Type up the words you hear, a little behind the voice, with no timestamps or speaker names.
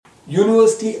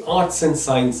University Arts and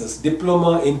Sciences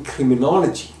Diploma in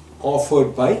Criminology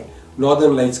offered by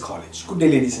Northern Lights College. Good day,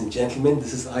 ladies and gentlemen.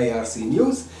 This is IRC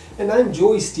News and I'm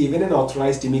Joey Stephen, an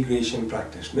authorized immigration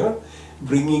practitioner,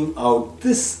 bringing out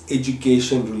this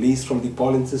education release from the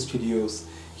Pollinson Studios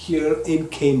here in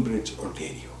Cambridge,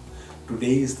 Ontario.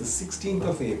 Today is the 16th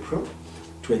of April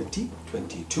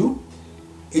 2022.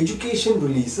 Education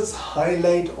releases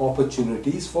highlight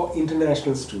opportunities for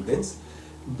international students,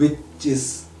 which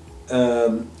is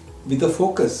with a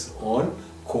focus on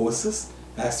courses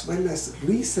as well as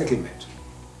resettlement.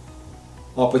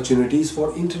 Opportunities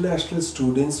for international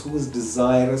students who is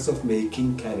desirous of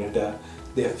making Canada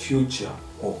their future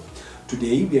home.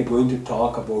 Today we are going to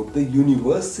talk about the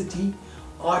University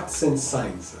Arts and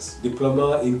Sciences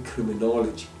Diploma in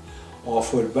Criminology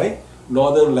offered by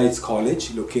Northern Lights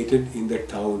College, located in the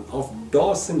town of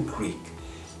Dawson Creek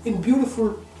in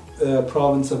beautiful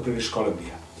province of British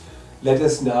Columbia. Let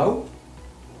us now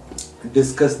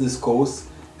discuss this course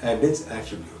and its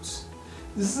attributes.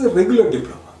 This is a regular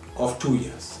diploma of 2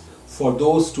 years for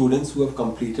those students who have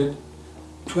completed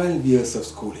 12 years of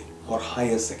schooling or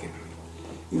higher secondary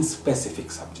in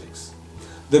specific subjects.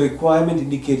 The requirement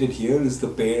indicated here is the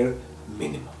bare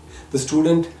minimum. The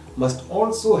student must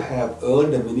also have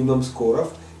earned a minimum score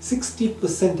of 60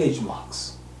 percentage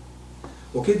marks.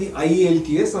 Okay, the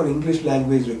IELTS or English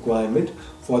language requirement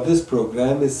for this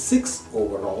program is 6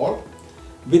 overall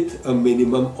with a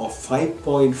minimum of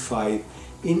 5.5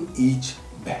 in each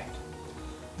band.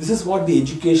 This is what the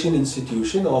education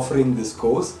institution offering this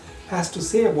course has to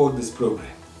say about this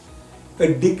program. A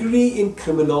degree in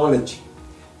criminology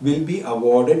will be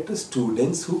awarded to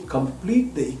students who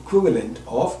complete the equivalent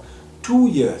of 2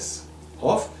 years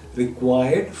of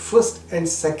required first and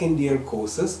second year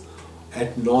courses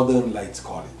at Northern Lights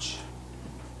College.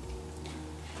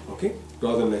 Okay,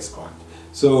 Northern Lights College.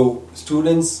 So,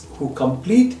 students who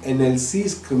complete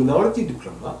NLC's Criminology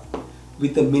Diploma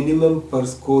with a minimum per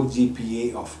score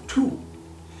GPA of 2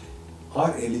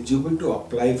 are eligible to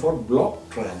apply for block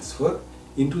transfer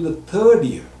into the third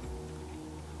year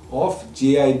of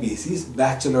JIBC's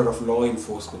Bachelor of Law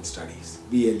Enforcement Studies,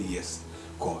 BLES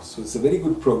course. So it's a very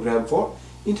good program for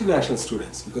international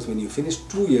students, because when you finish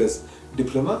 2 years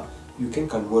diploma, you can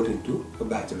convert into a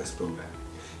bachelor's program.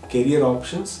 Career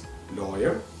options: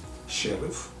 lawyer,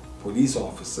 sheriff, police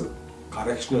officer,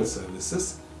 correctional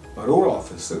services, parole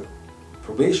officer,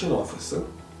 probation officer,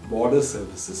 border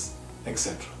services,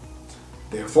 etc.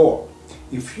 Therefore,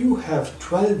 if you have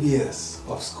 12 years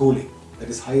of schooling, that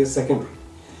is higher secondary,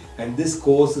 and this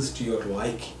course is to your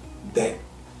liking, then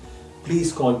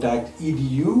please contact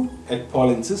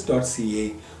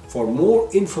edu@pollensis.ca for more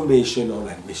information on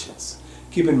admissions.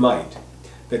 Keep in mind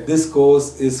that this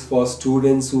course is for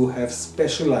students who have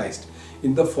specialized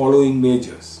in the following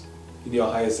majors in your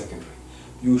higher secondary.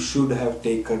 You should have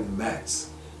taken maths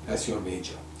as your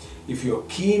major. If you're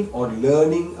keen on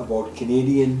learning about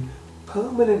Canadian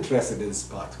permanent residence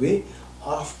pathway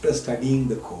after studying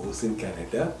the course in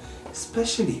Canada,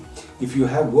 especially if you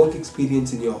have work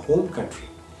experience in your home country,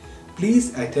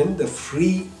 please attend the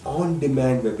free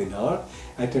on-demand webinar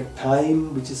at a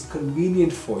time which is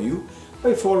convenient for you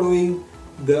by following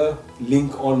the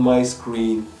link on my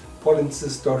screen,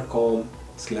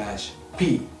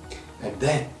 pollensis.com/p. And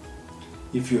then,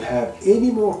 if you have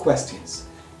any more questions,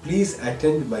 please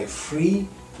attend my free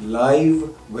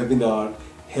live webinar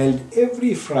held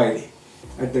every Friday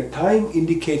at the time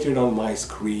indicated on my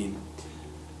screen,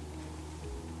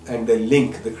 and the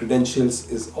link, the credentials,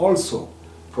 is also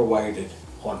provided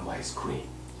on my screen.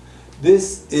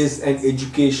 This is an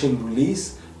education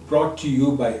release brought to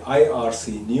you by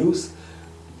IRC News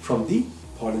from the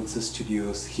Pollinson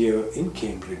Studios here in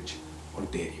Cambridge,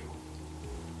 Ontario.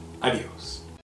 Adios.